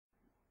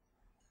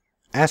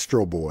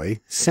Astro Boy,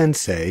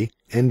 Sensei,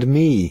 and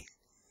Me,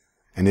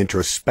 an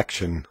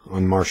introspection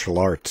on martial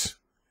arts.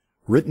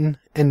 Written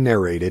and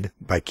narrated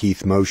by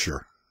Keith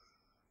Mosher.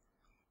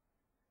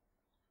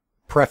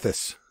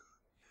 Preface.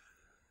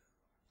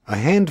 A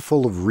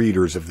handful of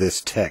readers of this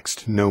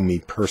text know me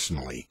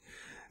personally.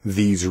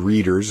 These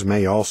readers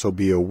may also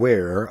be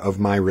aware of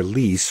my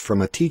release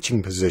from a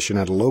teaching position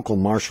at a local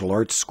martial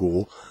arts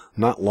school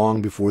not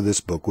long before this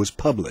book was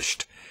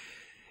published.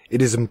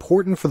 It is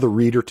important for the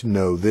reader to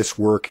know this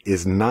work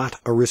is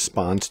not a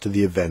response to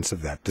the events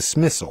of that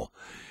dismissal.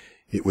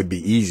 It would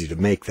be easy to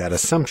make that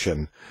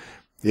assumption.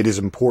 It is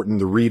important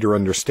the reader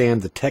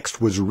understand the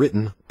text was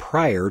written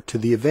prior to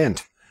the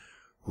event.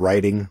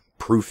 Writing,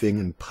 proofing,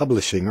 and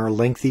publishing are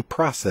lengthy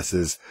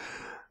processes.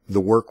 The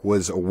work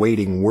was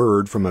awaiting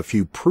word from a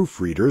few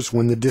proofreaders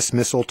when the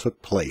dismissal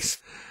took place.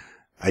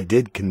 I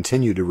did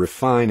continue to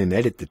refine and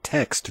edit the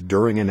text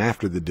during and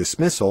after the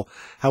dismissal,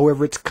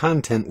 however its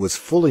content was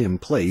fully in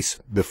place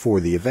before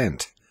the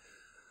event.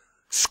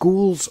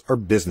 Schools are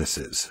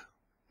businesses.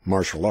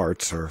 Martial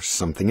arts are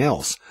something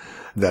else.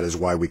 That is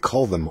why we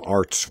call them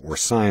arts or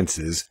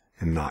sciences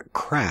and not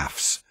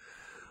crafts.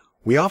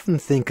 We often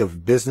think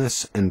of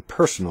business and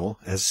personal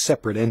as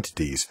separate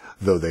entities,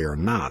 though they are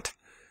not.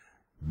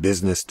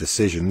 Business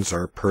decisions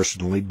are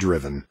personally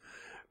driven.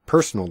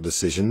 Personal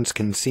decisions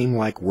can seem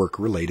like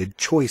work-related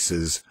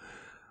choices.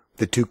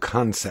 The two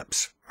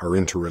concepts are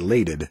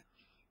interrelated.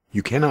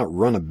 You cannot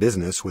run a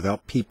business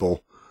without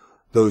people.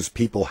 Those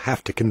people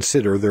have to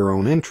consider their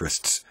own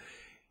interests.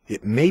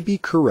 It may be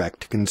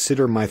correct to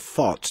consider my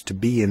thoughts to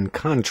be in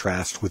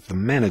contrast with the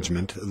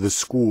management of the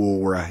school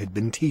where I had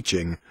been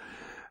teaching.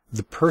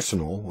 The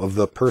personal of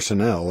the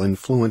personnel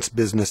influence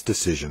business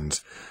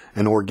decisions,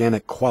 an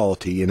organic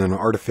quality in an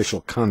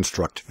artificial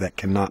construct that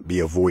cannot be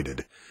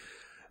avoided.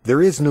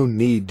 There is no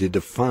need to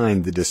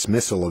define the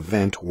dismissal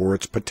event or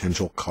its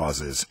potential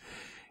causes.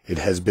 It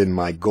has been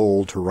my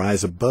goal to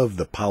rise above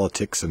the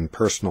politics and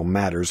personal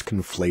matters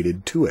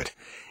conflated to it.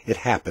 It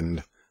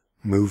happened.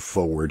 Move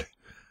forward.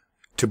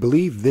 To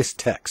believe this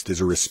text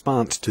is a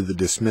response to the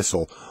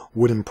dismissal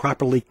would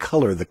improperly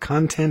color the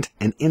content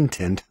and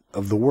intent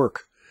of the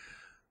work.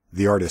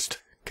 The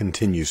artist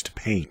continues to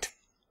paint.